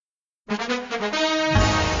Hey,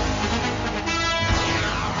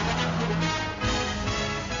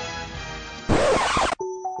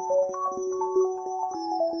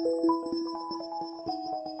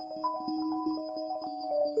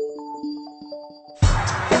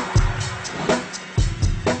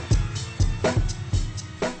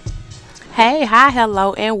 hi,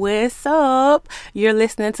 hello, and what's up? You're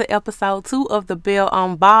listening to episode 2 of the Belle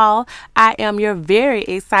on Ball. I am your very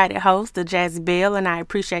excited host, the Jazzy Belle, and I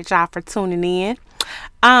appreciate y'all for tuning in.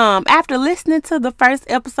 After listening to the first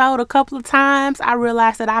episode a couple of times, I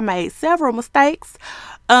realized that I made several mistakes.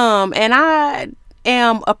 And I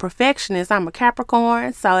am a perfectionist. I'm a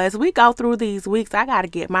Capricorn. So as we go through these weeks, I got to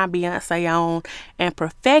get my Beyonce on and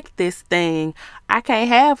perfect this thing. I can't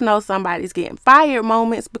have no somebody's getting fired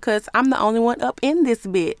moments because I'm the only one up in this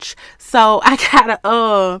bitch. So I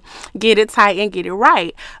gotta get it tight and get it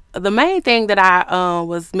right. The main thing that I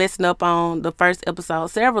was messing up on the first episode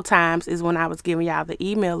several times is when I was giving y'all the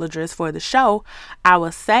email address for the show. I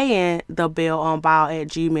was saying the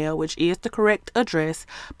belleonball@gmail, which is the correct address,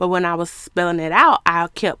 but when I was spelling it out, I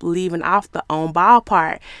kept leaving off the on ball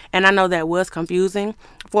part, and I know that was confusing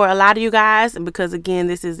for a lot of you guys, because again,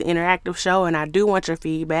 this is an interactive show and I do want your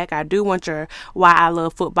feedback. I do want your why I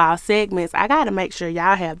love football segments. I got to make sure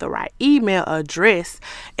y'all have the right email address,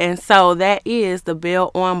 and so that is the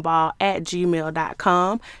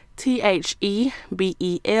belleonball@gmail.com.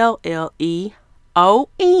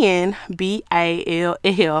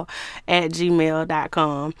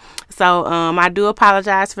 THEBELLEONBALL@gmail.com. So I do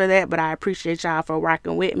apologize for that, but I appreciate y'all for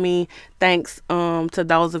rocking with me. Thanks to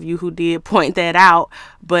those of you who did point that out.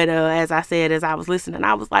 But as I said, as I was listening,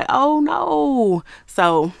 I was like, oh no.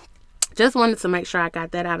 So just wanted to make sure I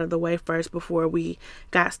got that out of the way first before we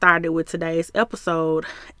got started with today's episode.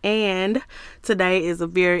 And today is a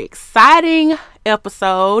very exciting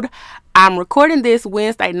episode. I'm recording this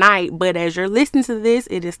Wednesday night, but as you're listening to this,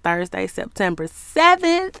 it is Thursday, September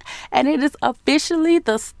 7th, and it is officially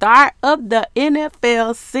the start of the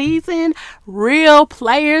NFL season. Real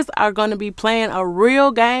players are going to be playing a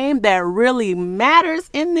real game that really matters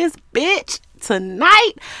in this bitch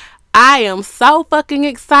tonight. I am so fucking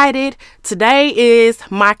excited. Today is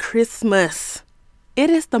my Christmas. It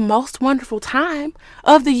is the most wonderful time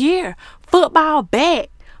of the year. Football back.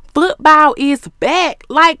 Football is back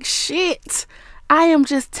like shit. I am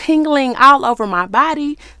just tingling all over my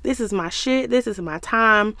body. This is my shit. This is my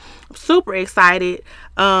time. I'm super excited.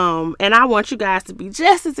 And I want you guys to be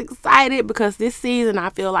just as excited because this season I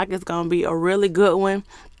feel like it's going to be a really good one.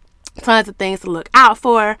 Tons of things to look out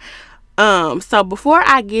for. So before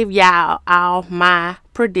I give y'all all my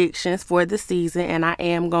predictions for the season, and I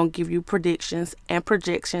am going to give you predictions and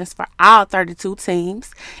projections for all 32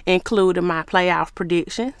 teams, including my playoff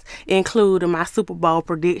predictions, including my Super Bowl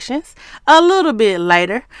predictions, a little bit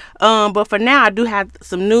later. But for now, I do have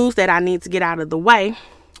some news that I need to get out of the way.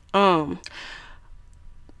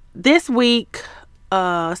 This week,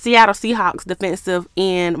 Seattle Seahawks defensive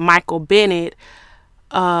end Michael Bennett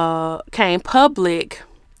came public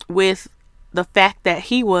with the fact that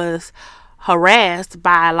he was harassed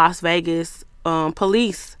by Las Vegas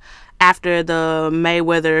police after the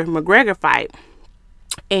Mayweather-McGregor fight.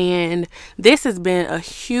 And this has been a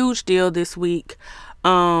huge deal this week.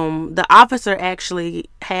 The officer actually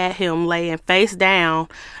had him laying face down,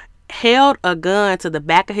 held a gun to the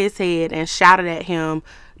back of his head, and shouted at him,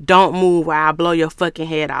 "Don't move or I'll blow your fucking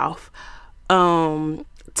head off."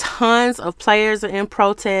 Tons of players are in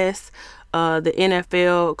protest. The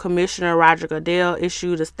NFL Commissioner Roger Goodell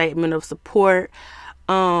issued a statement of support.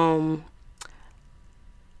 Michael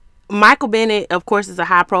Bennett, of course, is a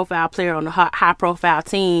high-profile player on a high-profile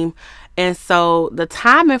team. And so the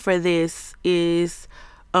timing for this is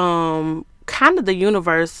kind of the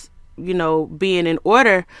universe, being in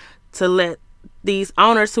order to let these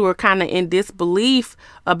owners who are kind of in disbelief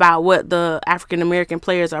about what the African American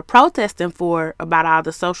players are protesting for, about all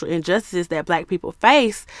the social injustices that black people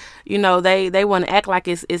face, they want to act like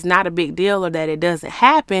it's not a big deal or that it doesn't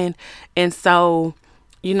happen. And so,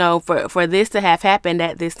 for this to have happened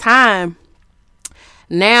at this time,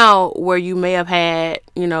 now where you may have had,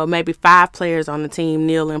 maybe 5 players on the team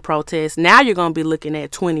kneel in protest, now you're going to be looking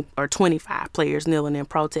at 20 or 25 players kneeling in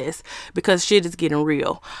protest because shit is getting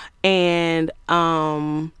real. And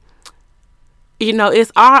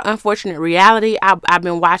it's our unfortunate reality. I've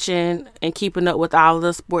been watching and keeping up with all of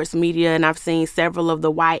the sports media, and I've seen several of the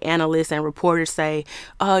white analysts and reporters say,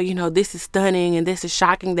 oh, this is stunning and this is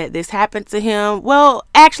shocking that this happened to him. Well,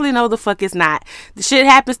 actually, no, the fuck it's not. The shit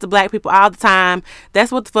happens to black people all the time.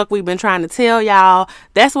 That's what the fuck we've been trying to tell y'all.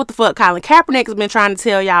 That's what the fuck Colin Kaepernick has been trying to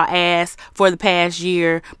tell y'all ass for the past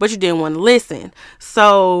year, but you didn't want to listen.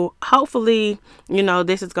 So hopefully,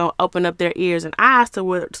 this is going to open up their ears and eyes to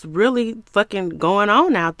what's really fucking going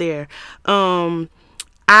on out there.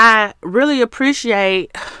 I really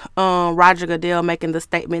appreciate Roger Goodell making the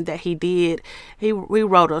statement that he did. He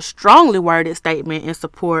wrote a strongly worded statement in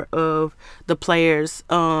support of the players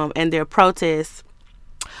and their protests.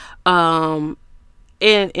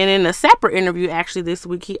 And in a separate interview actually this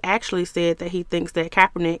week, he actually said that he thinks that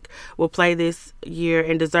Kaepernick will play this year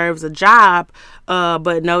and deserves a job,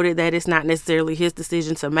 but noted that it's not necessarily his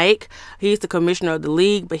decision to make. He's the commissioner of the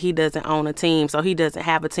league, but he doesn't own a team, so he doesn't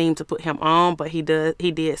have a team to put him on. But he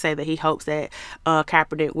did say that he hopes that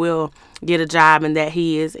Kaepernick will get a job and that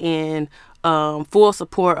he is in full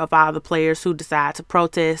support of all the players who decide to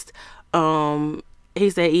protest. He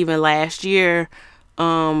said even last year,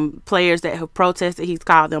 players that have protested, he's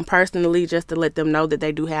called them personally just to let them know that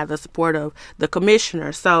they do have the support of the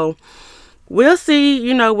commissioner. So we'll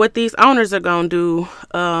see, what these owners are going to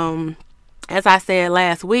do. As I said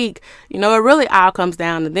last week, it really all comes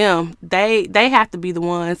down to them. They have to be the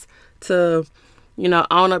ones to,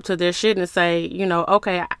 own up to their shit and say,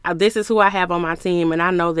 okay, this is who I have on my team, and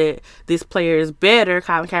I know that this player is better.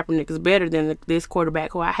 Colin Kaepernick is better than this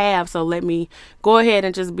quarterback who I have. So let me go ahead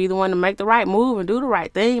and just be the one to make the right move and do the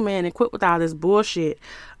right thing, man, and quit with all this bullshit.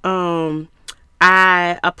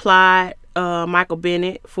 I applaud Michael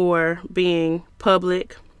Bennett for being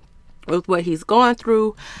public with what he's going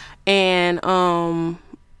through, and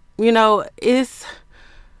it's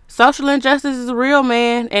social injustice is real,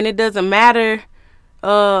 man, and it doesn't matter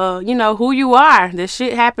who you are. This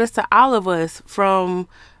shit happens to all of us, from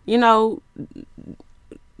day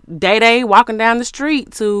walking down the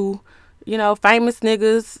street to famous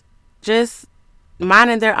niggas just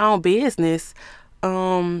minding their own business.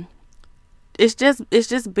 It's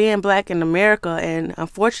just being black in America, and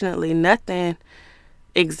unfortunately nothing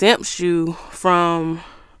exempts you from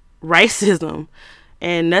racism,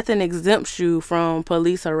 and nothing exempts you from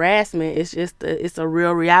police harassment. It's a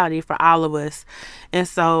real reality for all of us. And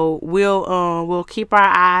so we'll keep our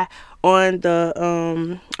eye on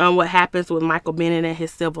on what happens with Michael Bennett and his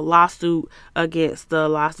civil lawsuit against the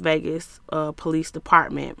Las Vegas Police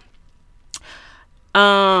Department.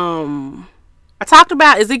 I talked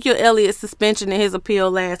about Ezekiel Elliott's suspension and his appeal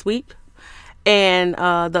last week, and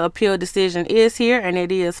the appeal decision is here, and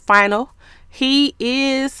it is final. He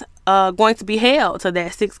is going to be held to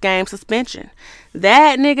that 6-game suspension.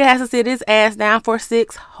 That nigga has to sit his ass down for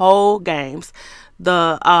 6 whole games.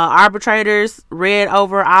 The arbitrators read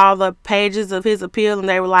over all the pages of his appeal, and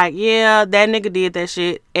they were like, yeah, that nigga did that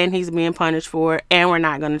shit, and he's being punished for it, and we're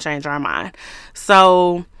not going to change our mind.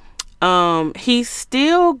 So he's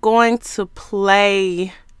still going to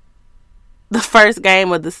play the first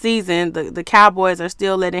game of the season. The Cowboys are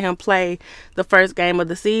still letting him play the first game of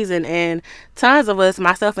the season, and tons of us,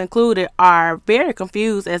 myself included, are very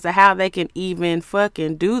confused as to how they can even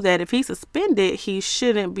fucking do that. If he's suspended, he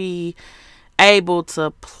shouldn't be able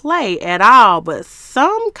to play at all, but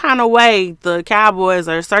some kind of way the Cowboys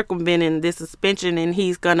are circumventing this suspension, and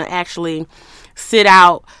he's gonna actually sit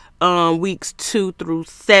out weeks 2 through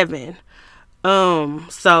 7.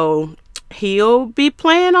 So he'll be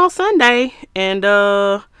playing on Sunday, and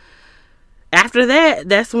after that,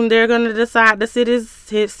 that's when they're gonna decide to sit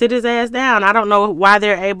his ass down. I don't know why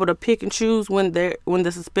they're able to pick and choose when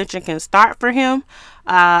the suspension can start for him.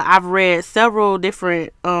 I've read several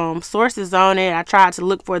different sources on it. I tried to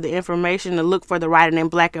look for the information, to look for the writing in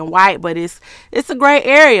black and white, but it's a gray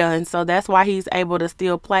area, and so that's why he's able to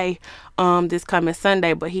still play this coming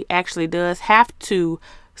Sunday. But he actually does have to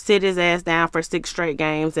sit his ass down for 6 straight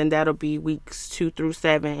games, and that'll be weeks 2 through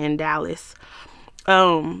 7 in Dallas.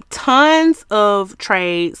 Tons of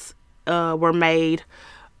trades were made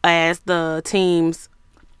as the teams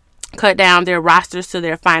cut down their rosters to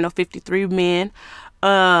their final 53 men.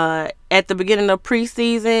 At the beginning of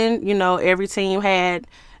preseason, every team had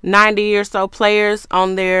 90 or so players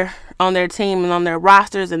on their team and on their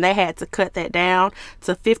rosters, and they had to cut that down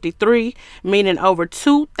to 53, meaning over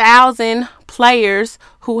 2,000 players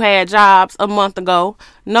who had jobs a month ago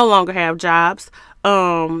no longer have jobs.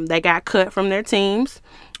 They got cut from their teams.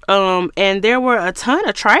 And there were a ton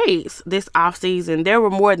of trades this offseason. There were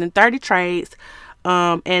more than 30 trades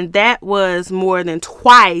And that was more than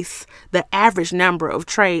twice the average number of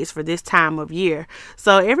trades for this time of year.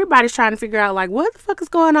 So everybody's trying to figure out, like, what the fuck is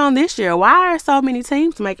going on this year? Why are so many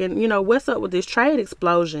teams making, what's up with this trade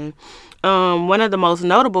explosion? One of the most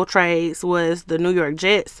notable trades was the New York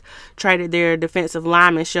Jets traded their defensive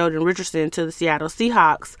lineman Sheldon Richardson to the Seattle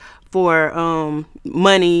Seahawks for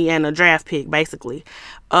money and a draft pick, basically.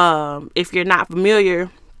 If you're not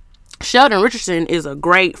familiar, Sheldon Richardson is a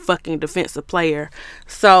great fucking defensive player.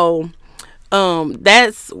 So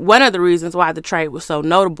that's one of the reasons why the trade was so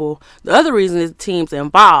notable. The other reason is the teams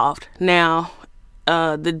involved. Now,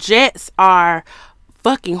 the Jets are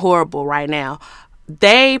fucking horrible right now.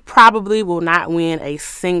 They probably will not win a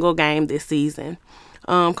single game this season.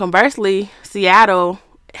 Conversely, Seattle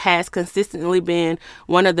has consistently been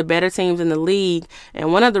one of the better teams in the league,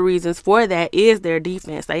 and one of the reasons for that is their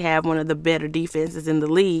defense. They have one of the better defenses in the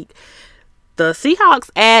league. The Seahawks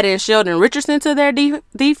adding Sheldon Richardson to their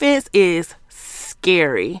defense is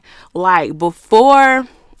scary. Like, before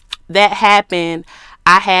that happened,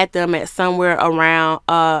 I had them at somewhere around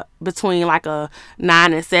between like a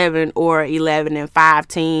 9-7 or 11-5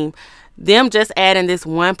 team. Them just adding this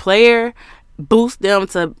one player boost them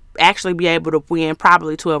to actually be able to win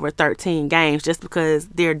probably 12 or 13 games, just because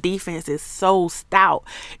their defense is so stout.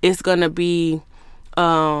 It's gonna be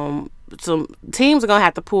some teams are gonna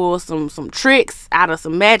have to pull some tricks out of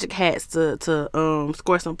some magic hats to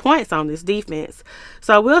score some points on this defense.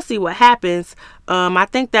 So we'll see what happens. I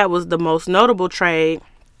think that was the most notable trade.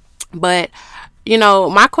 But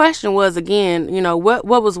my question was, again, what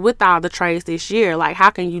was with all the trades this year? Like, how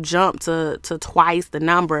can you jump to twice the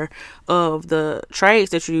number of the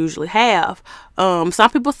trades that you usually have? Some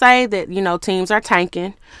people say that teams are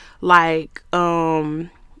tanking, like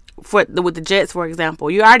with the Jets, for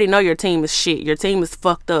example. You already know your team is shit. Your team is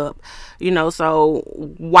fucked up. So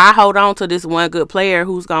why hold on to this one good player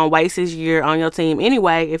who's gonna waste his year on your team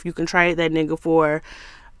anyway, if you can trade that nigga for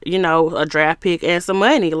a draft pick and some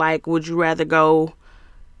money? Like, would you rather go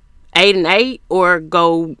 8-8 or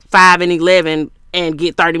go 5-11 and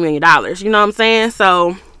get $30 million? You know what I'm saying?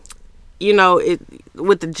 So,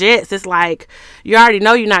 with the Jets, it's like, you already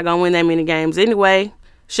know you're not gonna win that many games anyway.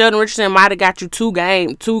 Sheldon Richardson might have got you two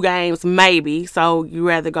games maybe. So you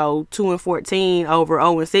rather go 2-14 over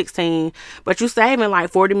 0-16, but you saving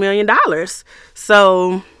like $40 million.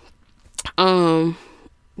 So, the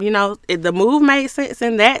move made sense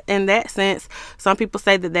in that sense. Some people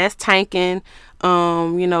say that that's tanking,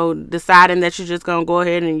 deciding that you're just going to go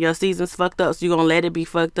ahead and your season's fucked up, so you're going to let it be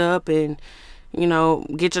fucked up and,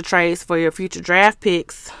 get your trades for your future draft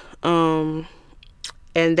picks.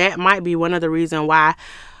 And that might be one of the reasons why.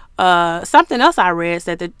 Something else I read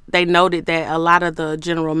said that they noted that a lot of the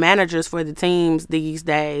general managers for the teams these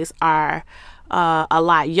days are a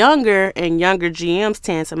lot younger, and younger GMs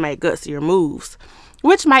tend to make gutsier moves,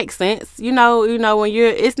 which makes sense. When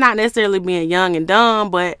it's not necessarily being young and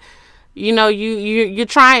dumb, but you're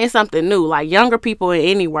trying something new. Like, younger people in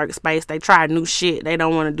any workspace, they try new shit. They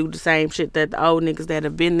don't want to do the same shit that the old niggas that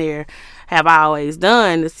have been there have always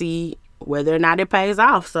done, to see whether or not it pays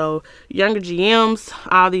off. So all these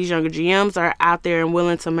younger GMs are out there and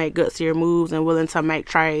willing to make gutsier moves and willing to make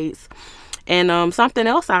trades. And something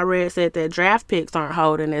else I read said that draft picks aren't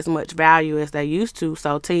holding as much value as they used to.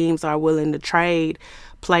 So teams are willing to trade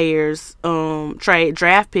players, trade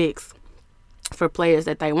draft picks for players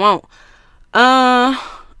that they want. I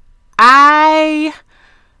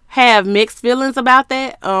have mixed feelings about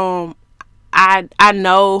that. I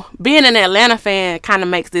know being an Atlanta fan kind of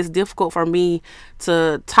makes this difficult for me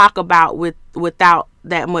to talk about without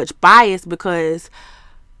that much bias, because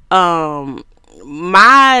my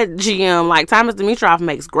GM, like Thomas Dimitroff,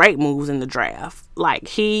 makes great moves in the draft. Like,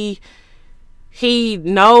 he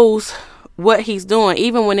knows what he's doing,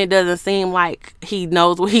 even when it doesn't seem like he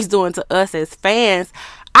knows what he's doing to us as fans.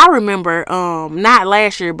 I remember, not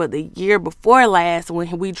last year, but the year before last,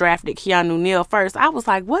 when we drafted Keanu Neal first, I was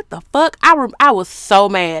like, what the fuck? I was so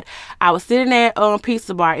mad. I was sitting at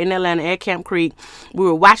Pizza Bar in Atlanta at Camp Creek. We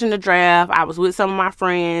were watching the draft. I was with some of my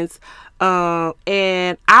friends.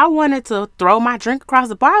 And I wanted to throw my drink across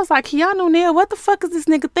the bar. I was like, Keanu Neal, what the fuck is this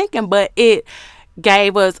nigga thinking? But it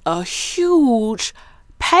gave us a huge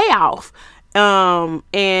payoff.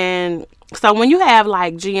 And so when you have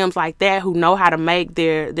like GMs like that who know how to make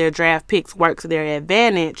their draft picks work to their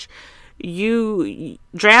advantage,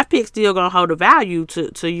 draft picks still gonna hold a value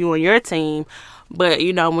to you and your team. But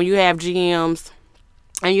when you have GMs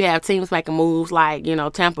And you have teams making moves like,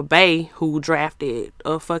 Tampa Bay, who drafted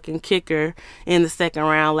a fucking kicker in the second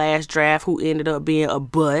round last draft who ended up being a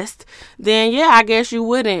bust. Then, yeah, I guess you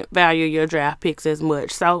wouldn't value your draft picks as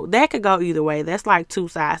much. So that could go either way. That's like two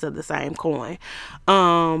sides of the same coin.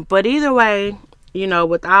 But either way,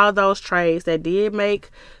 with all those trades that did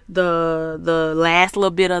make the last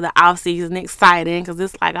little bit of the offseason exciting, because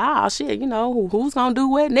it's like, oh shit, who's gonna do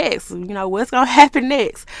what next, what's gonna happen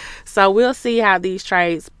next. So we'll see how these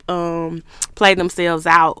trades play themselves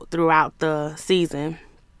out throughout the season.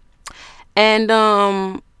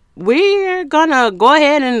 And we're gonna go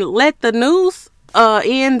ahead and let the news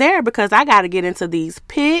end there, because I gotta get into these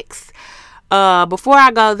picks. Before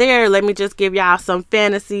I go there, let me just give y'all some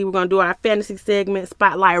fantasy. We're going to do our fantasy segment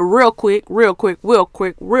spotlight real quick.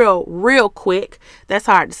 That's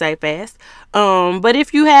hard to say fast. But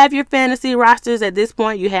if you have your fantasy rosters at this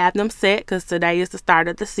point, you have them set, because today is the start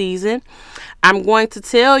of the season. I'm going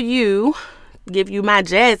to give you my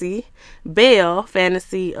Jazzy Belle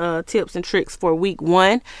fantasy tips and tricks for week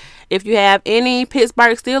 1. If you have any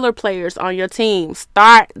Pittsburgh Steelers players on your team,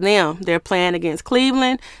 start them. They're playing against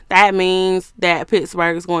Cleveland. That means that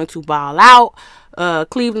Pittsburgh is going to ball out.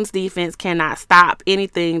 Cleveland's defense cannot stop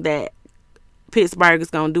anything that Pittsburgh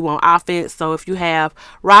is going to do on offense. So if you have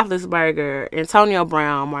Roethlisberger, Antonio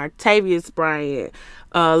Brown, Martavius Bryant,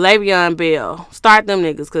 Le'Veon Bell, start them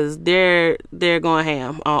niggas, because they're going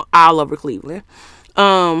ham all over Cleveland.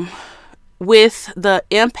 With the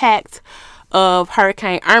impact of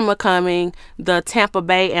Hurricane Irma coming, the Tampa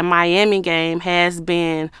Bay and Miami game has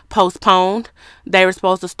been postponed. They were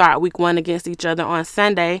supposed to start week 1 against each other on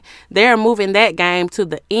Sunday. They're moving that game to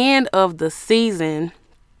the end of the season.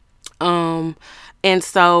 And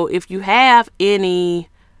so if you have any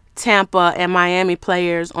Tampa and Miami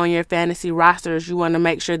players on your fantasy rosters, you want to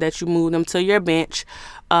make sure that you move them to your bench,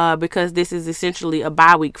 because this is essentially a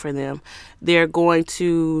bye week for them. They're going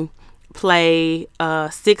to play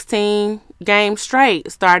 16 games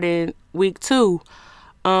straight starting week 2,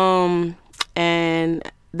 and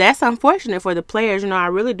that's unfortunate for the players. I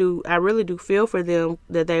really do feel for them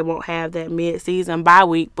that they won't have that mid-season bye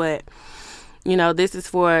week, but this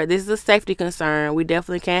is a safety concern. We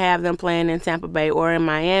definitely can't have them playing in Tampa Bay or in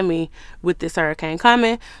Miami with this hurricane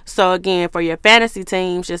coming. So again, for your fantasy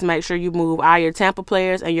teams, just make sure you move all your Tampa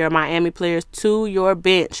players and your Miami players to your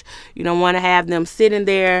bench. You don't want to have them sitting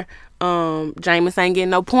there. Jameis ain't getting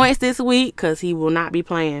no points this week because he will not be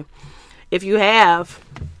playing. If you have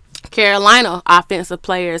Carolina offensive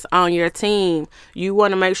players on your team, you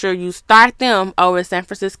want to make sure you start them over San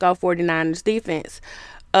Francisco 49ers defense.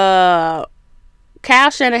 Kyle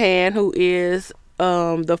Shanahan, who is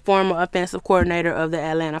the former offensive coordinator of the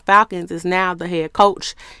Atlanta Falcons, is now the head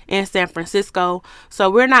coach in San Francisco. So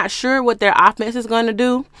we're not sure what their offense is going to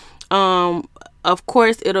do. Of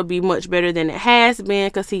course, it'll be much better than it has been,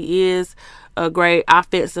 because he is a great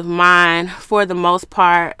offensive mind for the most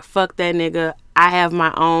part. Fuck that nigga. I have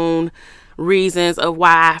my own reasons of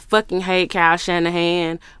why I fucking hate Kyle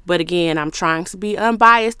Shanahan. But again, I'm trying to be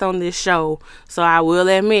unbiased on this show. So I will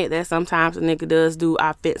admit that sometimes a nigga does do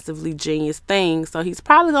offensively genius things. So he's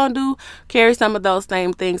probably going to carry some of those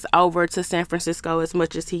same things over to San Francisco as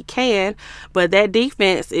much as he can. But that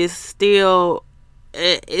defense is still,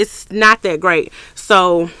 it's not that great.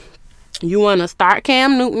 So you want to start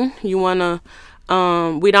Cam Newton. You want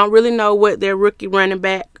to, we don't really know what their rookie running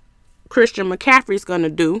back Christian McCaffrey's going to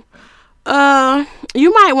do.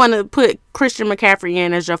 You might want to put Christian McCaffrey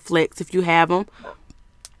in as your flex if you have him.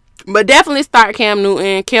 But definitely start Cam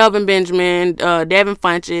Newton, Kelvin Benjamin, Devin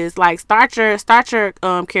Funchess. Like, start your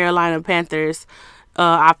Carolina Panthers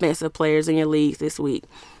offensive players in your leagues this week.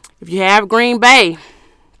 If you have Green Bay,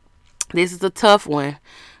 this is a tough one.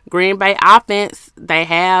 Green Bay offense, they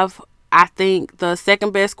have, I think, the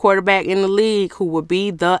second best quarterback in the league, who would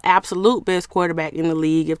be the absolute best quarterback in the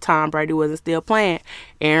league if Tom Brady wasn't still playing.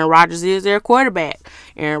 Aaron Rodgers is their quarterback.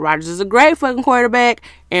 Aaron Rodgers is a great fucking quarterback.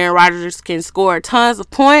 Aaron Rodgers can score tons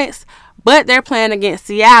of points, but they're playing against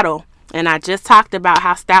Seattle. And I just talked about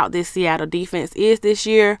how stout this Seattle defense is this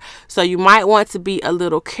year. So you might want to be a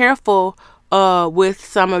little careful with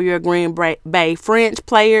some of your Green Bay French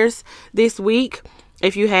players this week.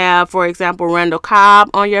 If you have, for example, Randall Cobb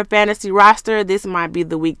on your fantasy roster, this might be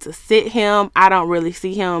the week to sit him. I don't really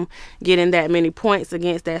see him getting that many points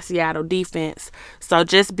against that Seattle defense. So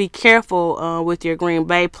just be careful with your Green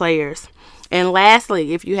Bay players. And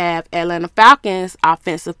lastly, if you have Atlanta Falcons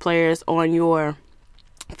offensive players on your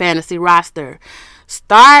fantasy roster,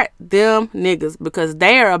 start them niggas, because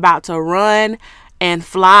they are about to run and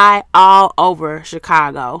fly all over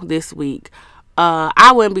Chicago this week.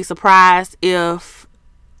 I wouldn't be surprised if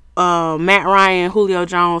Matt Ryan, Julio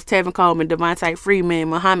Jones, Tevin Coleman, Devontae Freeman,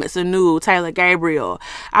 Mohamed Sanu, Taylor Gabriel.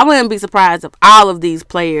 I wouldn't be surprised if all of these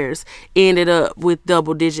players ended up with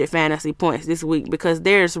double-digit fantasy points this week, because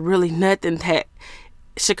there's really nothing that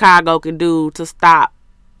Chicago can do to stop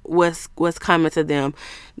what's coming to them.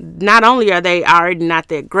 Not only are they already not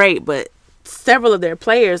that great, but several of their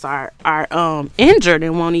players are injured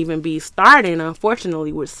and won't even be starting,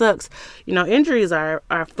 unfortunately, which sucks. Injuries are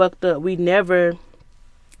fucked up. We never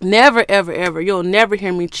ever, you'll never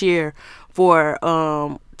hear me cheer for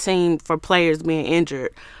players being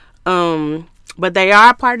injured. But they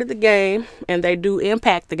are part of the game, and they do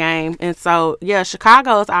impact the game. And so, yeah,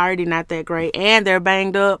 Chicago is already not that great, and they're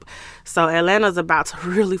banged up. So Atlanta's about to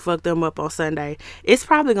really fuck them up on Sunday. It's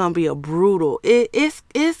probably gonna be a brutal. It's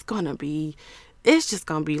just gonna be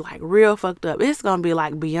like real fucked up. It's gonna be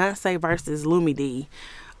like Beyonce versus Lumidee.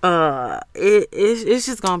 It's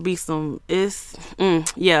just gonna be some.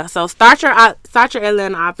 Yeah. So start your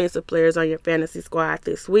Atlanta offensive players on your fantasy squad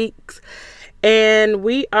this week, and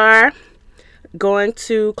we are going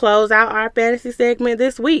to close out our fantasy segment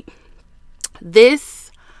this week. This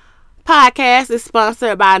podcast is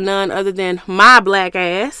sponsored by none other than my black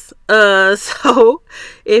ass. So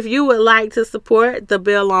if you would like to support the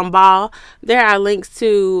Belle on Ball, there are links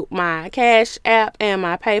to my Cash App and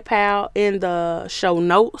my PayPal in the show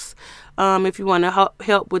notes. If you want to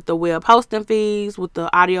help with the web hosting fees, with the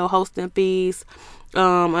audio hosting fees,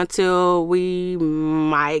 until we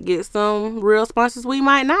might get some real sponsors, we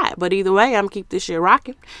might not. But either way, I'm keep this shit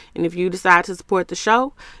rocking. And if you decide to support the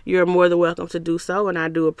show, you're more than welcome to do so, and I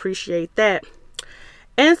do appreciate that.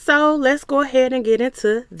 And so let's go ahead and get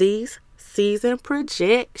into these season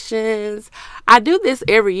projections. I do this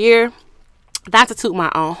every year, not to toot my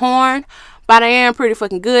own horn, but I am pretty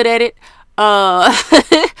fucking good at it.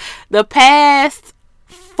 The past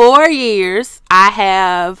 4 years, I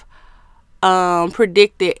have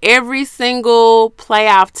predicted every single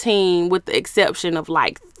playoff team with the exception of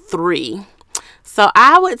like 3. So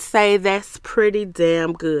I would say that's pretty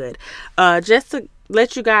damn good. Just to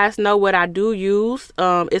let you guys know what I do use,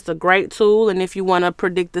 it's a great tool, and if you want to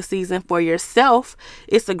predict the season for yourself,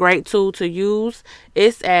 it's a great tool to use.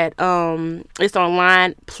 It's at it's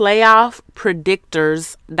online,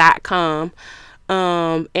 playoffpredictors.com.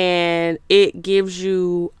 And it gives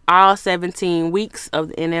you all 17 weeks of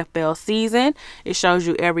the NFL season. It shows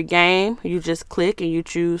you every game. You just click and you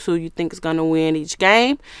choose who you think is going to win each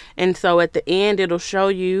game. And so at the end, it'll show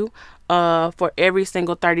you for every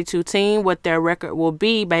single 32 team what their record will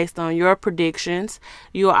be based on your predictions.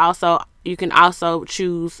 You can also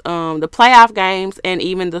choose the playoff games and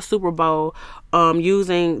even the Super Bowl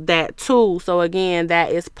using that tool. So again,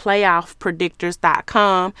 that is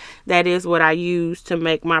playoffpredictors.com. That is what I use to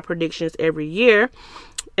make my predictions every year.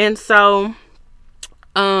 And so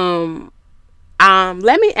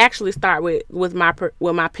let me actually start with my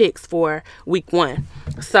picks for week 1.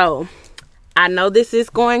 So I know this is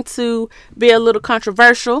going to be a little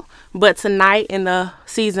controversial, but tonight in the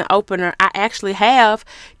season opener, I actually have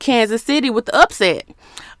Kansas City with the upset.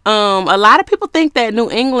 A lot of people think that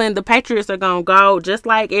New England, the Patriots, are going to go, just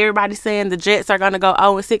like everybody's saying the Jets are going to go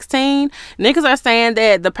 0-16. Niggas are saying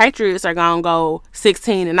that the Patriots are going to go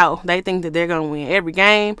 16-0. They think that they're going to win every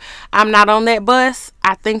game. I'm not on that bus.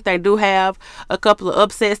 I think they do have a couple of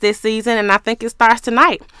upsets this season, and I think it starts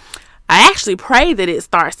tonight. I actually pray that it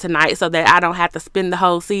starts tonight so that I don't have to spend the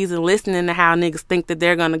whole season listening to how niggas think that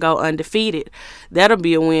they're going to go undefeated. That'll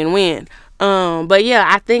be a win-win. But yeah,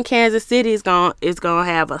 I think Kansas City is gonna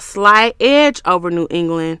have a slight edge over New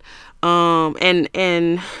England.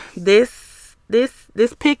 And this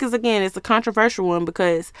pick is, again, it's a controversial one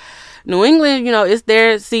because New England, it's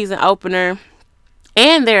their season opener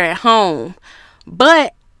and they're at home.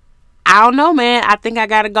 But I don't know, man. I think I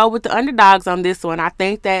got to go with the underdogs on this one. I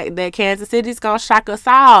think that Kansas City's going to shock us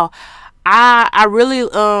all. I really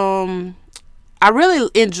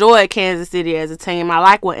enjoy Kansas City as a team. I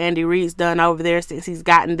like what Andy Reid's done over there since he's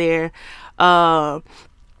gotten there. Alex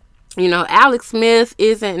Smith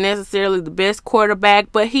isn't necessarily the best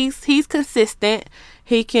quarterback, but he's consistent.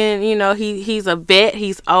 He can, he's a vet.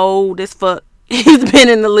 He's old as fuck. He's been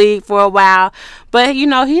in the league for a while, but he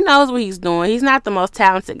knows what he's doing. He's not the most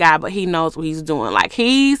talented guy, but he knows what he's doing. Like,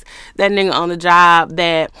 he's that nigga on the job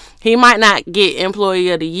that he might not get employee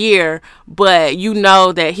of the year, but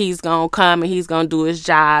that he's gonna come and he's gonna do his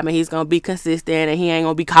job and he's gonna be consistent and he ain't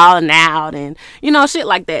gonna be calling out and shit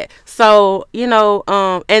like that. So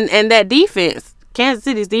and that defense, Kansas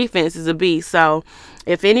City's defense is a beast. So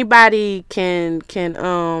if anybody can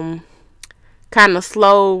kind of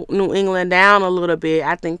slow New England down a little bit.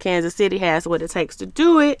 I think Kansas City has what it takes to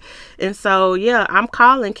do it. And so, yeah, I'm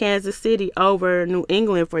calling Kansas City over New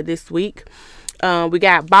England for this week. We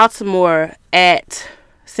got Baltimore at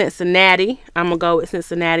Cincinnati. I'm going to go with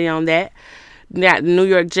Cincinnati on that. We got the New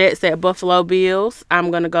York Jets at Buffalo Bills. I'm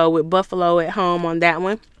going to go with Buffalo at home on that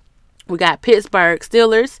one. We got Pittsburgh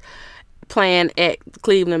Steelers playing at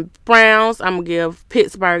Cleveland Browns. I'm going to give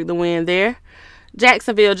Pittsburgh the win there.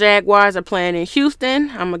 Jacksonville Jaguars are playing in Houston.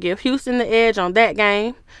 I'm going to give Houston the edge on that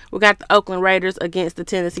game. We got the Oakland Raiders against the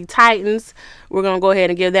Tennessee Titans. We're going to go ahead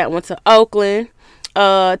and give that one to Oakland.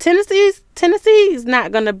 Tennessee is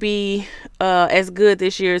not going to be as good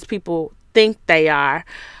this year as people think they are.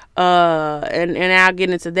 And I'll get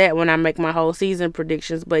into that when I make my whole season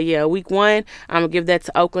predictions. But yeah, week 1, I'm going to give that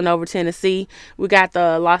to Oakland over Tennessee. We got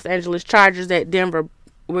the Los Angeles Chargers at Denver.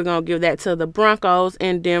 We're going to give that to the Broncos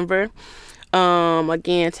in Denver.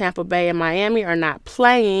 Again, Tampa Bay and Miami are not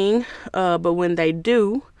playing, but when they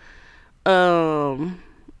do,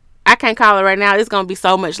 I can't call it right now. It's going to be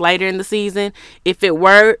so much later in the season. If it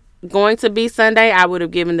were going to be Sunday, I would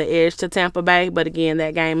have given the edge to Tampa Bay, but again,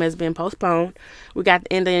 that game has been postponed. We got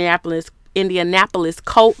the Indianapolis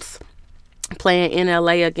Colts playing in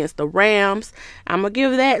LA against the Rams. I'm going to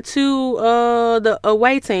give that to the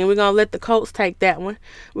away team. We're going to let the Colts take that one.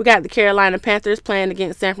 We got the Carolina Panthers playing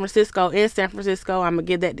against San Francisco in San Francisco. I'm going to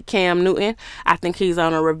give that to Cam Newton. I think he's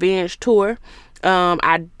on a revenge tour.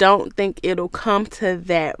 I don't think it'll come to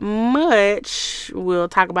that much. We'll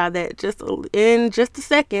talk about that in just a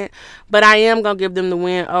second. But I am going to give them the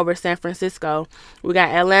win over San Francisco. We got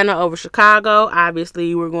Atlanta over Chicago.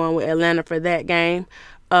 Obviously, we're going with Atlanta for that game.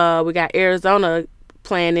 We got Arizona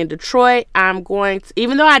playing in Detroit.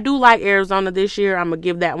 Even though I do like Arizona this year, I'm going to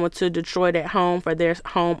give that one to Detroit at home for their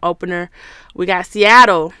home opener. We got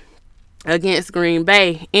Seattle against Green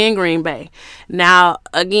Bay in Green Bay. Now,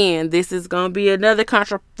 again, this is going to be another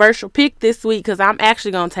controversial pick this week because I'm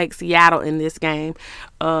actually going to take Seattle in this game.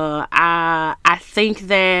 I think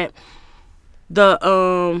that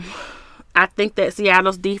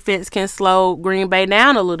Seattle's defense can slow Green Bay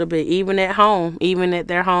down a little bit, even at home, even at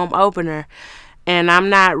their home opener. And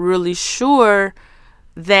I'm not really sure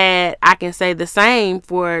that I can say the same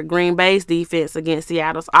for Green Bay's defense against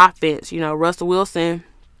Seattle's offense. Russell Wilson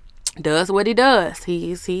does what he does.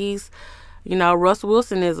 Russell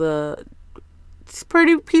Wilson is he's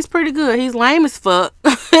pretty good. He's lame as fuck.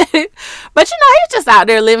 But he's just out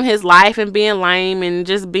there living his life and being lame and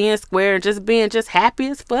just being square and just being just happy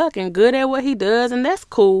as fuck and good at what he does, and that's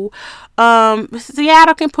cool.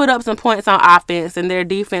 Seattle can put up some points on offense and their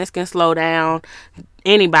defense can slow down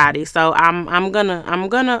anybody. So I'm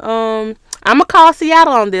gonna call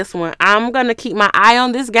Seattle on this one. I'm gonna keep my eye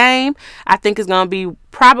on this game. I think it's gonna be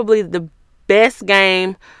probably the best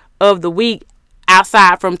game of the week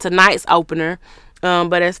outside from tonight's opener.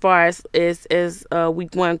 But as far as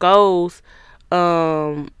week 1 goes,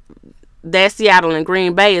 that Seattle and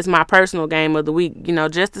Green Bay is my personal game of the week.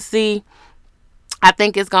 Just to see. I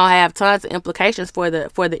think it's gonna have tons of implications for the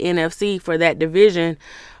NFC, for that division.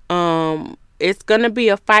 It's going to be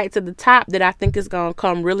a fight to the top that I think is going to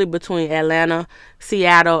come really between Atlanta,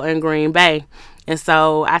 Seattle, and Green Bay. And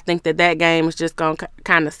so I think that game is just going to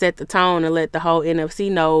kind of set the tone and let the whole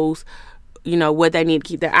NFC knows, what they need to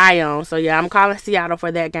keep their eye on. So, yeah, I'm calling Seattle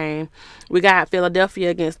for that game. We got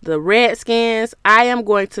Philadelphia against the Redskins. I am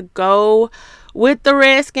going to go with the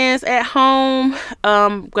Redskins at home.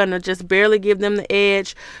 I'm going to just barely give them the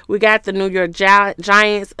edge. We got the New York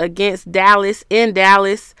Giants against Dallas in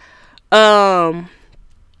Dallas.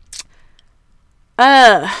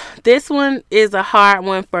 This one is a hard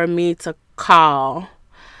one for me to call.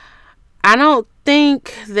 I don't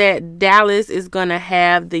think that Dallas is gonna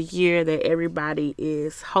have the year that everybody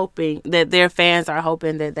is hoping, that their fans are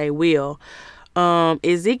hoping that they will.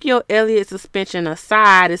 Ezekiel Elliott's suspension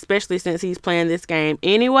aside, especially since he's playing this game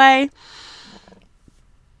anyway,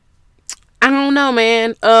 I don't know,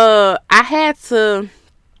 man. I had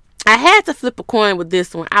to flip a coin with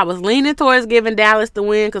this one. I was leaning towards giving Dallas the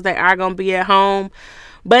win because they are going to be at home.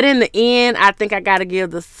 But in the end, I think I got to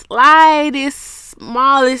give the smallest,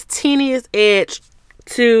 teeniest edge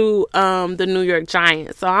to the New York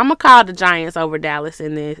Giants. So I'm going to call the Giants over Dallas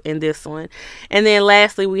in this one. And then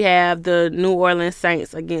lastly, we have the New Orleans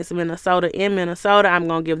Saints against Minnesota in Minnesota. I'm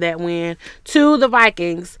going to give that win to the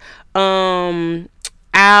Vikings.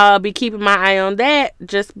 I'll be keeping my eye on that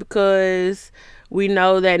just because we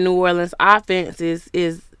know that New Orleans offense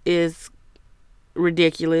is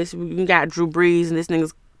ridiculous. We got Drew Brees, and this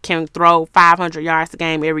nigga can throw 500 yards a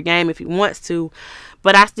game every game if he wants to.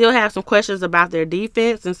 But I still have some questions about their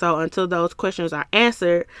defense, and so until those questions are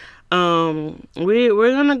answered,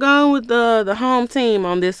 We're gonna go with the home team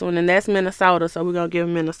on this one, and that's Minnesota. So we're gonna give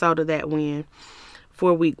Minnesota that win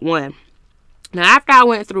for week 1. Now, after I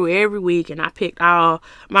went through every week and I picked all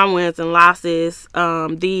my wins and losses,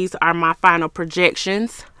 these are my final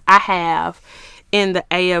projections. I have in the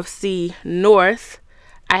AFC North,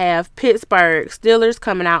 I have Pittsburgh Steelers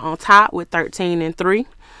coming out on top with 13-3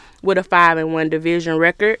 with a 5-1 division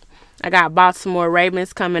record. I got Baltimore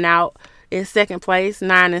Ravens coming out in second place,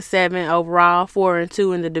 9-7 overall,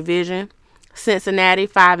 4-2 in the division. Cincinnati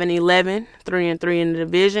 5-11, 3-3 in the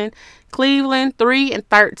division. Cleveland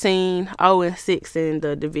 3-13, 0-6 in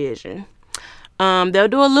the division. They'll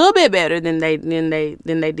do a little bit better than they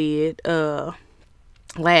did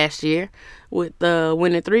last year with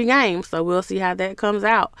winning 3 games. So we'll see how that comes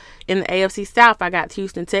out. In the AFC South, I got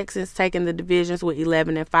Houston Texans taking the divisions with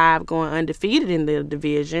 11-5, going undefeated in the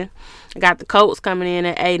division. I got the Colts coming in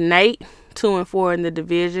at 8-8. 2-4 in the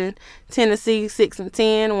division. Tennessee 6-10,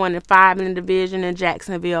 1-5 in the division, and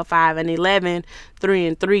Jacksonville 5-11,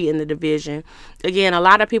 3-3 in the division. Again, a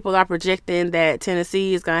lot of people are projecting that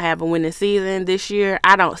Tennessee is gonna have a winning season this year.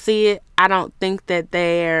 I don't see it. I don't think that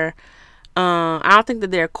they're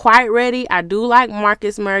quite ready. I do like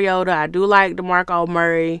Marcus Mariota. I do like DeMarco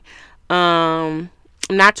Murray. I'm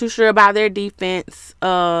not too sure about their defense.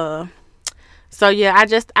 So yeah, I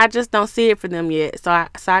just don't see it for them yet. So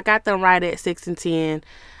I got them right at 6-10.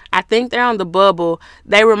 I think they're on the bubble.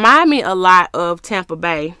 They remind me a lot of Tampa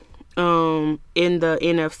Bay in the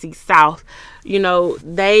NFC South. You know,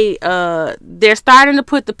 they're starting to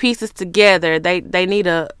put the pieces together. They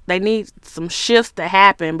need some shifts to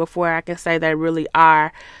happen before I can say they really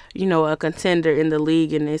are, you know, a contender in the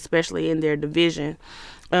league, and especially in their division.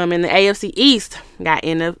 In the AFC East, got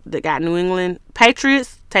New England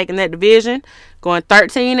Patriots taking that division, going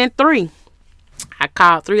 13-3. I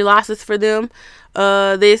called 3 losses for them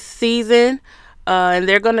this season. And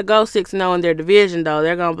they're going to go 6-0 in their division, though.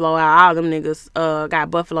 They're going to blow out all them niggas.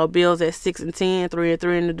 Got Buffalo Bills at 6-10,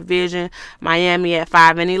 3-3 in the division. Miami at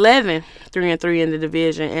 5-11, 3-3 in the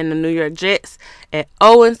division. And the New York Jets at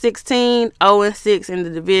 0-16, 0-6 in the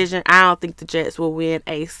division. I don't think the Jets will win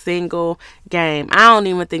a single game. I don't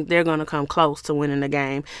even think they're going to come close to winning a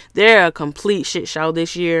game. They're a complete shit show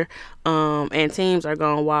this year. And teams are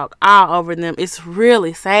going to walk all over them. It's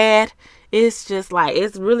really sad. It's just like,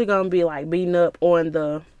 it's really gonna be like beating up on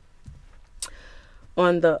the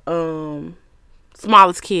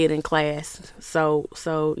smallest kid in class. So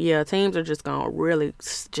yeah, teams are just gonna really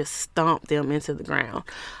just stomp them into the ground.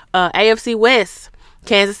 AFC West,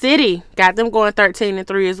 Kansas City got them going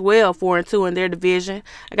 13-3 as well, 4-2 in their division.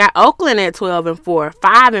 I got Oakland at 12-4,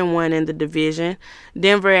 5-1 in the division.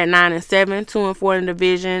 Denver at 9-7, 2-4 in the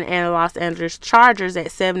division, and the Los Angeles Chargers at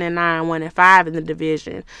 7-9, 1-5 in the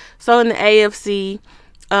division. So in the AFC,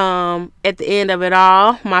 at the end of it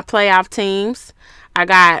all, my playoff teams, I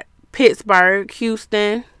got Pittsburgh,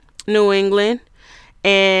 Houston, New England,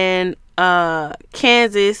 and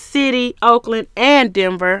Kansas City, Oakland, and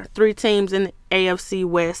Denver. 3 teams in the AFC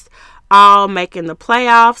West, all making the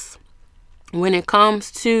playoffs. When it comes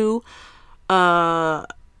to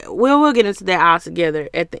we'll get into that all together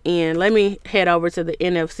at the end. Let me head over to the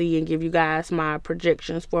NFC and give you guys my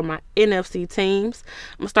projections for my NFC teams.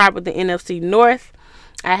 I'm gonna start with the NFC North.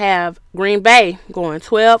 I have Green Bay going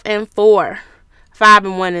 12-4,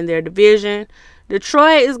 5-1 in their division.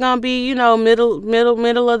 Detroit is gonna be, you know,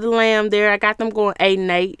 middle of the lamb there. I got them going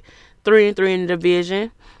 8-8, 3-3 in the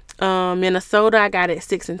division. Minnesota, I got it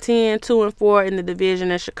 6-10, 2-4 in the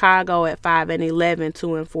division, and Chicago at 5-11,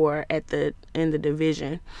 2-4 in the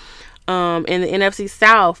division. In the NFC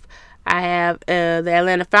South, I have the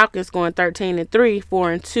Atlanta Falcons going 13-3,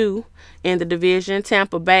 4-2 in the division.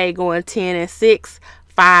 Tampa Bay going 10-6,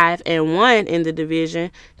 5-1 in the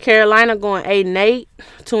division. Carolina going 8-8,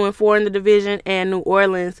 2-4 in the division, and New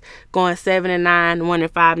Orleans going 7-9,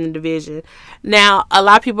 1-5 in the division. Now, a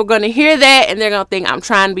lot of people are going to hear that and they're going to think I'm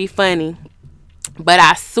trying to be funny, but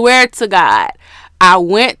I swear to God, I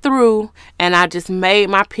went through and I just made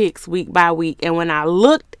my picks week by week, and when I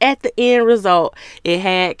looked at the end result, it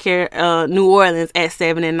had New Orleans at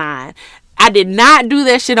 7-9. I did not do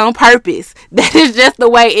that shit on purpose. That is just the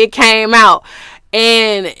way it came out.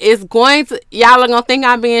 And y'all are going to think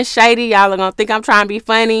I'm being shady. Y'all are going to think I'm trying to be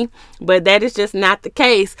funny. But that is just not the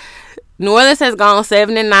case. New Orleans has gone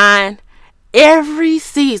 7-9 every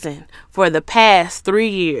season for the past 3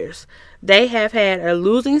 years. They have had a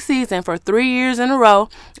losing season for 3 years in a row.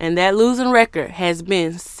 And that losing record has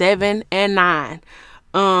been 7-9.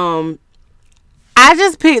 I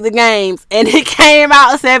just picked the games, and it came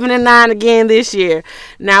out 7-9 again this year.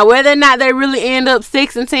 Now, whether or not they really end up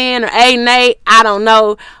 6-10 or 8-8, I don't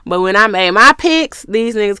know. But when I made my picks,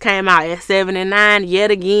 these niggas came out at 7-9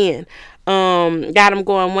 yet again. Got them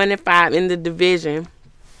going 1-5 in the division.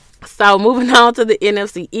 So moving on to the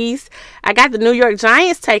NFC East, I got the New York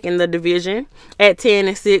Giants taking the division at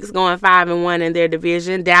 10-6, going 5-1 in their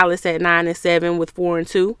division. Dallas at 9-7 with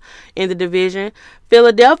 4-2 in the division.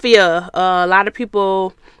 Philadelphia, a lot of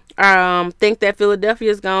people think that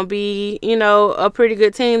Philadelphia is gonna be, a pretty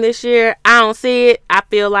good team this year. I don't see it. I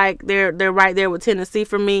feel like they're right there with Tennessee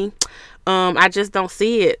for me. I just don't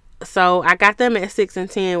see it. So I got them at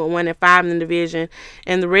 6-10 with 1-5 in the division,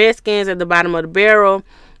 and the Redskins at the bottom of the barrel.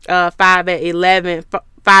 5-11,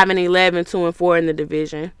 5-11, 2-4 in the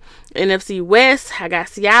division. NFC West, I got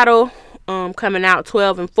Seattle coming out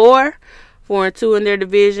 12-4, 4-2 in their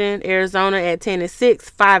division. Arizona at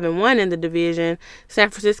 10-6, 5-1 in the division. San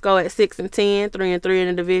Francisco at 6-10, 3-3 in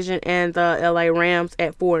the division, and the LA Rams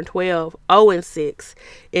at 4-12, 0-6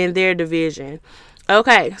 in their division.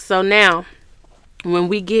 Okay, so now when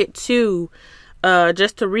we get to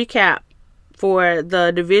just to recap. For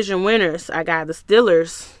the division winners, I got the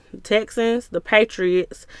Steelers, the Texans, the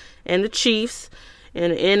Patriots, and the Chiefs.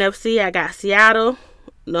 In the NFC, I got Seattle,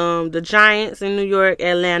 the Giants in New York,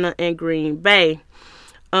 Atlanta, and Green Bay.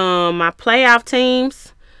 My playoff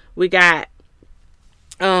teams, we got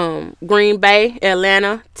Green Bay,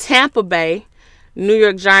 Atlanta, Tampa Bay, New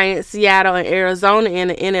York Giants, Seattle, and Arizona in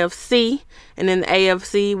the NFC. And in the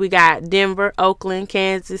AFC, we got Denver, Oakland,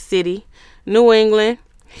 Kansas City, New England,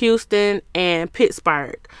 Houston, and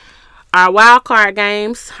Pittsburgh. Our wild card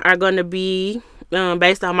games are going to be,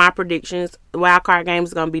 based on my predictions, the wild card game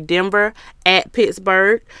is going to be Denver at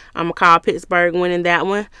Pittsburgh. I'm going to call Pittsburgh winning that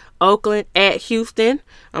one. Oakland at Houston.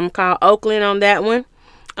 I'm going to call Oakland on that one.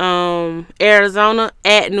 Arizona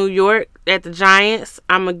at New York at the Giants.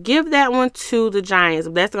 I'm going to give that one to the Giants.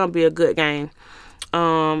 That's going to be a good game.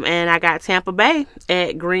 And I got Tampa Bay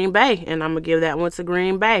at Green Bay, and I'm going to give that one to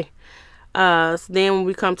Green Bay. So then when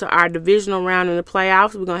we come to our divisional round in the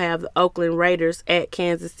playoffs, we're going to have the Oakland Raiders at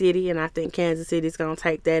Kansas City, and I think Kansas City is going to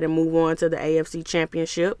take that and move on to the AFC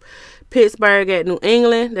Championship. Pittsburgh at New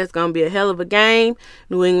England, that's going to be a hell of a game.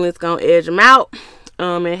 New England's going to edge them out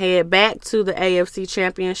and head back to the AFC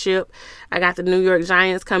Championship. I got the New York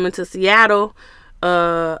Giants coming to Seattle.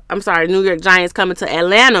 New York Giants coming to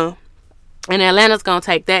Atlanta, and Atlanta's going to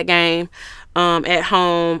take that game at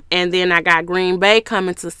home. And then I got Green Bay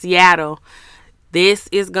coming to Seattle. This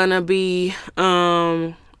is gonna be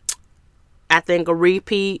I think a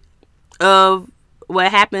repeat of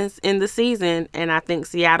what happens in the season, and I think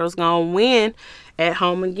Seattle's gonna win at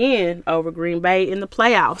home again over Green Bay in the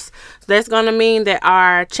playoffs. So that's gonna mean that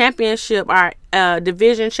our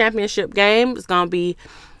division championship game is gonna be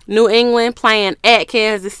New England playing at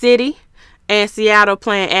Kansas City and Seattle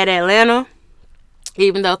playing at Atlanta.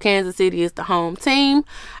 Even though Kansas City is the home team,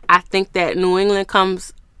 I think that New England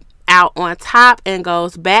comes out on top and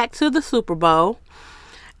goes back to the Super Bowl.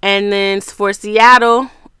 And then for Seattle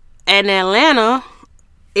and Atlanta,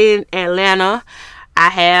 in Atlanta,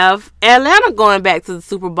 I have Atlanta going back to the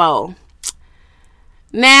Super Bowl.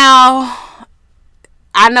 Now,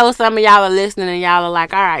 I know some of y'all are listening and y'all are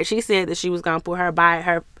like, all right, she said that she was going to put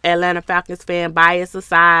her Atlanta Falcons fan bias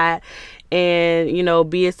aside and,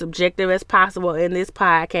 be as subjective as possible in this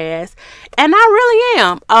podcast. And I really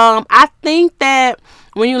am. I think that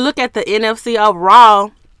when you look at the NFC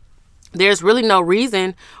overall, there's really no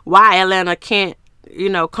reason why Atlanta can't,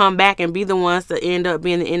 come back and be the ones to end up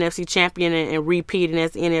being the NFC champion and repeating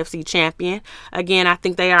as the NFC champion. Again, I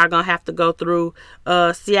think they are going to have to go through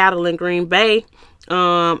Seattle and Green Bay.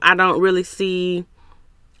 I don't really see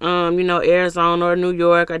Arizona or New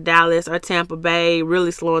York or Dallas or Tampa Bay really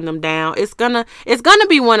slowing them down. It's gonna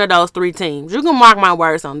be one of those three teams. You can mark my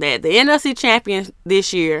words on that. The NFC champion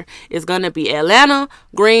this year is gonna be Atlanta,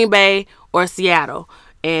 Green Bay, or Seattle.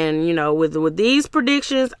 And with these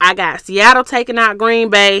predictions, I got Seattle taking out Green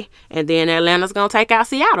Bay, and then Atlanta's gonna take out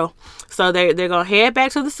Seattle. So they're gonna head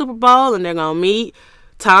back to the Super Bowl, and they're gonna meet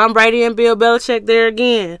Tom Brady and Bill Belichick there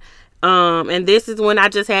again. And this is when I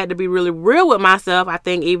just had to be really real with myself. I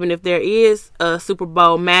think even if there is a Super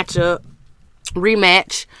Bowl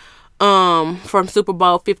rematch from Super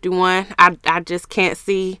Bowl 51, I just can't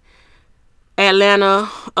see Atlanta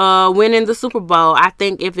winning the Super Bowl. I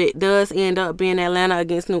think if it does end up being Atlanta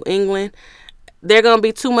against New England, they're going to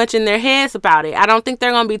be too much in their heads about it. I don't think they're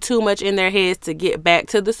going to be too much in their heads to get back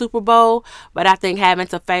to the Super Bowl, but I think having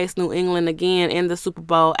to face New England again in the Super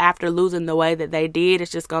Bowl after losing the way that they did,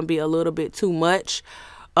 it's just going to be a little bit too much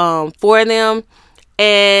for them.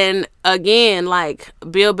 And again, like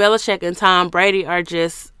Bill Belichick and Tom Brady are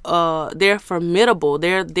just they're formidable.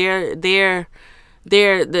 They're the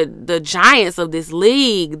giants of this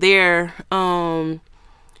league. They know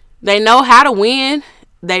how to win.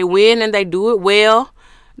 They win and they do it well.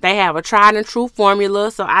 They have a tried and true formula,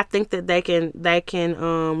 so I think that they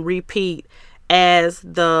can repeat as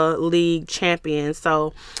the league champion.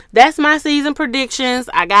 So that's my season predictions.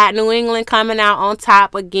 I got New England coming out on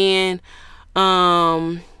top again.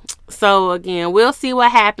 So again, we'll see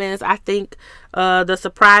what happens. I think the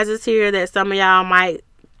surprises here that some of y'all might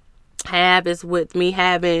have is with me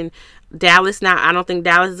having Dallas. Now, I don't think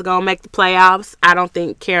Dallas is going to make the playoffs. I don't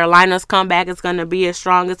think Carolina's comeback is going to be as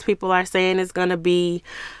strong as people are saying it's going to be.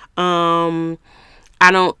 I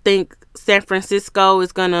don't think San Francisco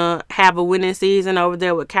is going to have a winning season over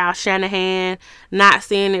there with Kyle Shanahan. Not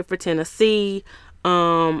seeing it for Tennessee.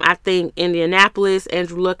 I think Indianapolis,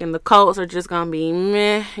 Andrew Luck, and the Colts are just going to be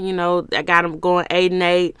meh. You know, I got them going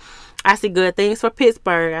 8-8. I see good things for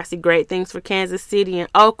Pittsburgh. I see great things for Kansas City and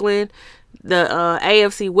Oakland. The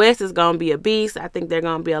AFC West is going to be a beast. I think they're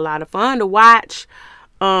going to be a lot of fun to watch.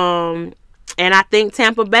 And I think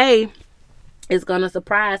Tampa Bay is going to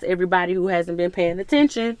surprise everybody who hasn't been paying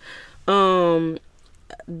attention.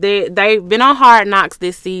 They've been on Hard Knocks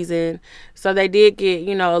this season, so they did get,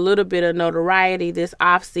 you know, a little bit of notoriety this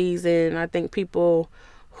off season. I think people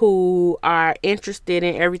who are interested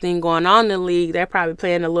in everything going on in the league, they're probably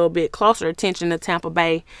paying a little bit closer attention to Tampa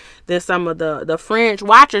Bay than some of the fringe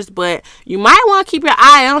watchers. But you might want to keep your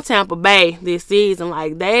eye on Tampa Bay this season.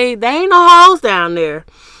 Like they ain't no hoes down there.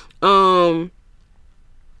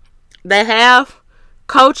 They have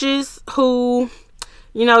coaches who,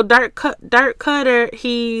 you know, Dirk Cutter,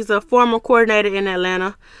 he's a former coordinator in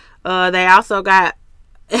Atlanta. They also got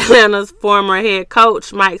Atlanta's former head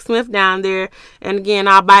coach, Mike Smith, down there. And again,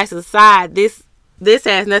 all bias aside, this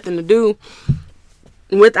has nothing to do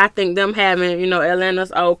with, I think, them having, you know,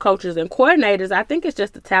 Atlanta's old coaches and coordinators. I think it's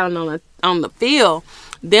just the talent on the field.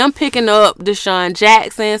 Them picking up Deshaun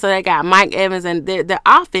Jackson, so they got Mike Evans, and the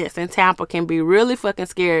offense in Tampa can be really fucking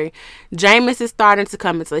scary. Jameis is starting to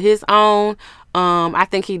come into his own. I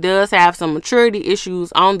think he does have some maturity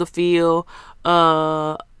issues on the field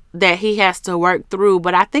that he has to work through,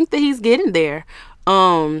 but I think that he's getting there.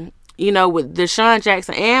 You know, with Deshaun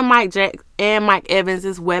Jackson and Mike Evans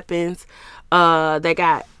as weapons, they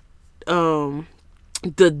got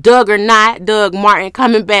the Doug Martin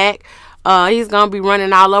coming back. He's gonna be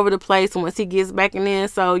running all over the place once he gets back in.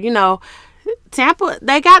 So, you know, Tampa,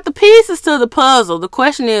 they got the pieces to the puzzle. The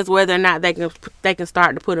question is whether or not they can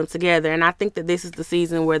start to put them together, and I think that this is the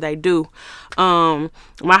season where they do. My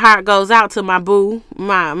heart goes out to my boo,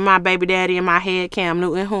 my baby daddy in my head, Cam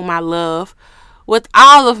Newton, whom I love with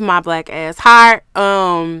all of my black ass heart.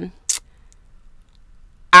 I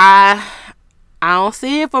don't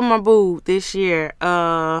see it for my boo this year.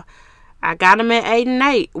 I got him at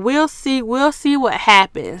 8-8. We'll see what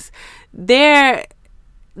happens.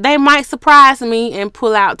 They might surprise me and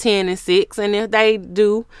pull out 10-6, and if they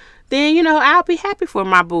do, then, you know, I'll be happy for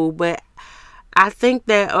my boo. But I think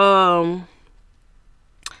that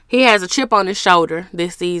he has a chip on his shoulder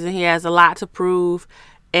this season. He has a lot to prove,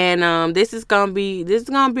 and this is gonna be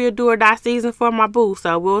a do or die season for my boo.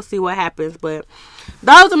 So we'll see what happens. But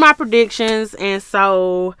those are my predictions, and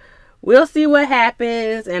so we'll see what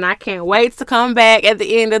happens, and I can't wait to come back at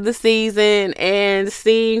the end of the season and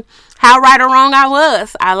see how right or wrong I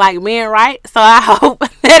was. I like being right, so I hope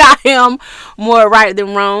that I am more right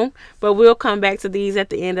than wrong. But we'll come back to these at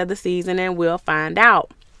the end of the season, and we'll find out.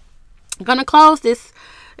 I'm going to close this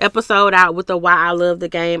episode out with a why I love the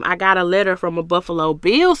game. I got a letter from a Buffalo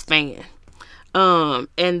Bills fan,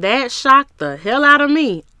 and that shocked the hell out of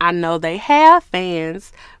me. I know they have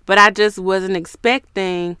fans, but I just wasn't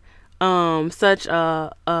expecting such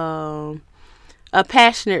a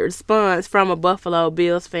passionate response from a Buffalo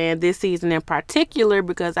Bills fan this season in particular,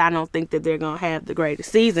 because I don't think that they're going to have the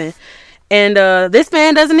greatest season. And this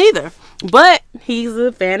fan doesn't either. But he's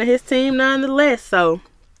a fan of his team nonetheless. So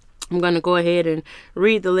I'm going to go ahead and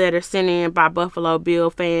read the letter sent in by Buffalo Bill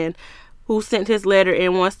fan who sent his letter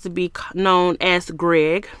and wants to be known as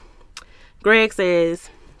Greg. Greg says,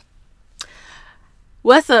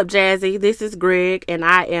 "What's up, Jazzy? This is Greg, and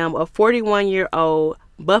I am a 41-year-old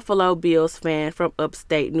Buffalo Bills fan from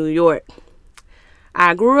upstate New York.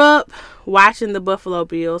 I grew up watching the Buffalo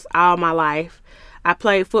Bills all my life. I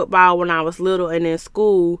played football when I was little, and in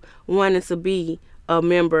school wanted to be a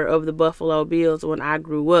member of the Buffalo Bills when I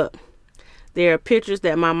grew up. There are pictures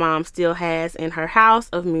that my mom still has in her house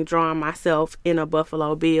of me drawing myself in a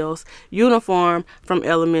Buffalo Bills uniform from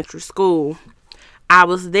elementary school. I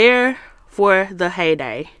was there for the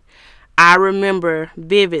heyday. I remember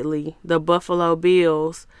vividly the Buffalo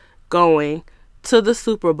Bills going to the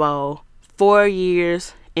Super Bowl 4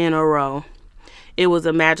 years in a row. It was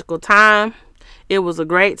a magical time. It was a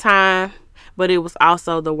great time, but it was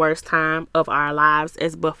also the worst time of our lives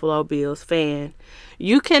as Buffalo Bills fans.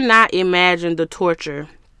 You cannot imagine the torture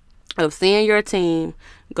of seeing your team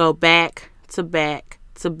go back to back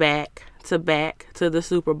to back to back to the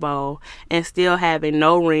Super Bowl and still having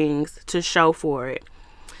no rings to show for it.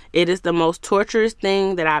 It is the most torturous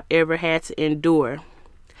thing that I've ever had to endure.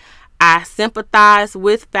 I sympathize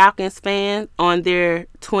with Falcons fans on their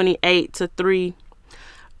 28-3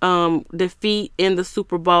 defeat in the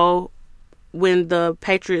Super Bowl when the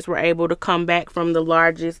Patriots were able to come back from the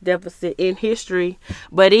largest deficit in history.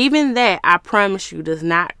 But even that, I promise you, does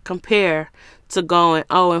not compare to going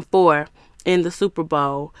 0-4 in the Super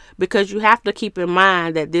Bowl, because you have to keep in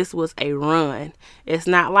mind that this was a run. It's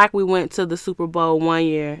not like we went to the Super Bowl 1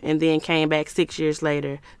 year and then came back 6 years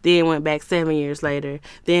later, then went back 7 years later,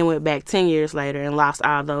 then went back 10 years later and lost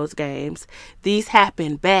all those games. These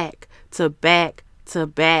happened back to back to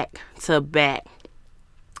back to back.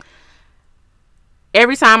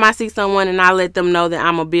 Every time I see someone and I let them know that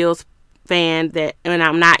I'm a Bills fan, that and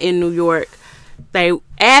I'm not in New York, they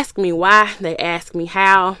ask me why, they ask me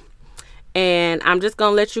how. And I'm just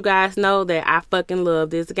going to let you guys know that I fucking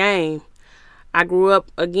love this game. I grew up,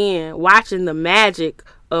 again, watching the magic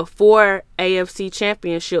of 4 AFC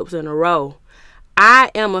championships in a row.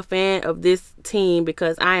 I am a fan of this team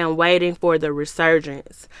because I am waiting for the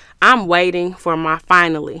resurgence. I'm waiting for my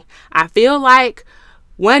finally. I feel like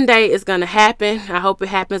one day it's going to happen. I hope it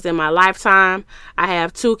happens in my lifetime. I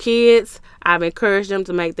have 2 kids. I've encouraged them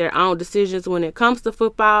to make their own decisions when it comes to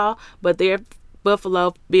football, but they're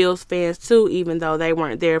Buffalo Bills fans too, even though they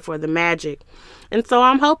weren't there for the magic. And so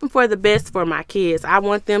I'm hoping for the best for my kids. I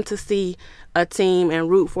want them to see a team and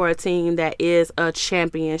root for a team that is a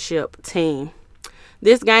championship team.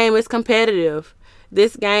 This game is competitive.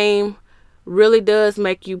 This game really does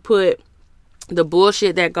make you put the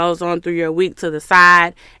bullshit that goes on through your week to the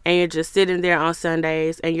side, and you're just sitting there on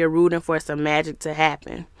Sundays and you're rooting for some magic to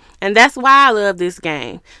happen. And that's why I love this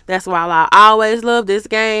game. That's why I always love this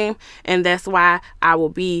game. And that's why I will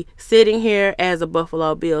be sitting here as a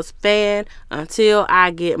Buffalo Bills fan until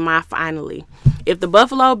I get my finally. If the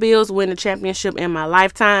Buffalo Bills win the championship in my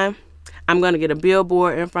lifetime, I'm going to get a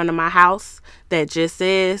billboard in front of my house that just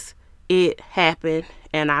says, "It happened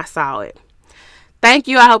and I saw it." Thank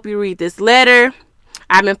you. I hope you read this letter.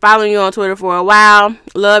 I've been following you on Twitter for a while.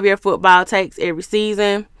 Love your football takes every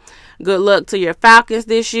season. Good luck to your Falcons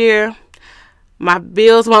this year. My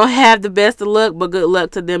Bills won't have the best of luck, but good luck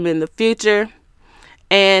to them in the future.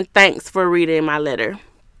 And thanks for reading my letter.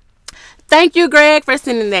 Thank you, Greg, for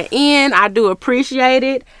sending that in. I do appreciate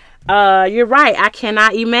it. You're right. I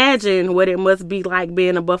cannot imagine what it must be like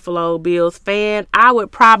being a Buffalo Bills fan. I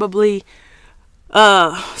would probably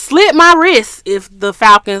slit my wrist if the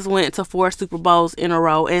Falcons went to 4 Super Bowls in a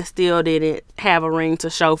row and still didn't have a ring to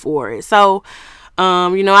show for it. So,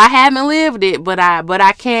 I haven't lived it, but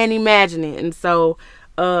I can imagine it. And so,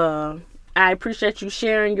 I appreciate you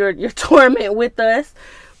sharing your torment with us.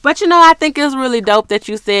 But, I think it's really dope that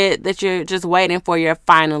you said that you're just waiting for your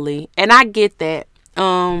finally. And I get that.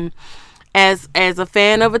 As a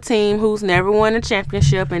fan of a team who's never won a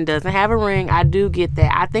championship and doesn't have a ring, I do get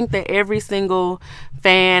that. I think that every single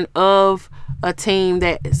fan of a team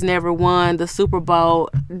that has never won the Super Bowl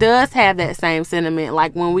does have that same sentiment.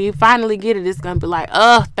 Like, when we finally get it, it's going to be like,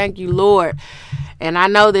 oh, thank you, Lord. And I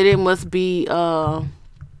know that it must be hard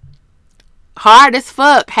as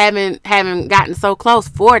fuck having gotten so close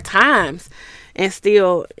 4 times and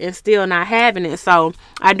still not having it. So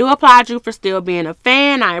I do applaud you for still being a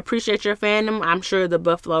fan. I appreciate your fandom. I'm sure the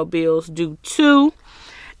Buffalo Bills do too.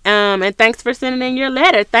 And thanks for sending in your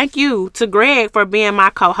letter. Thank you to Greg for being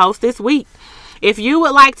my co-host this week. If you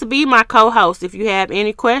would like to be my co-host, if you have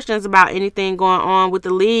any questions about anything going on with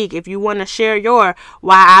the league, if you want to share your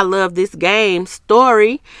why I love this game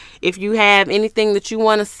story, if you have anything that you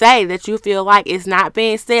want to say that you feel like is not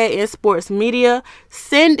being said in sports media,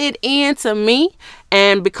 send it in to me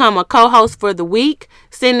and become a co-host for the week.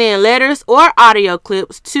 Send in letters or audio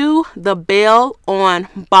clips to the Belle on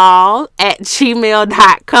Ball at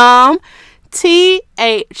gmail.com.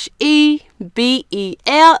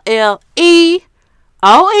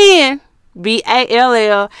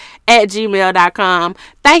 TheBelleonBall at gmail.com.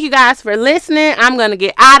 Thank you guys for listening. I'm going to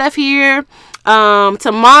get out of here.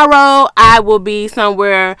 Tomorrow I will be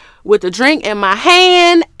somewhere with a drink in my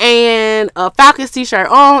hand and a Falcons t-shirt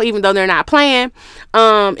on, even though they're not playing,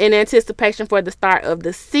 in anticipation for the start of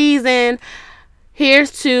the season.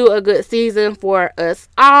 here's to a good season for us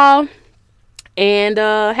all. And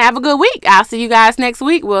have a good week. I'll see you guys next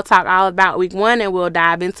week. We'll talk all about week 1 and we'll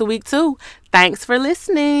dive into week 2. Thanks for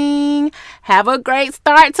listening. Have a great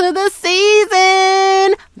start to the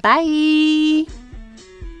season. Bye.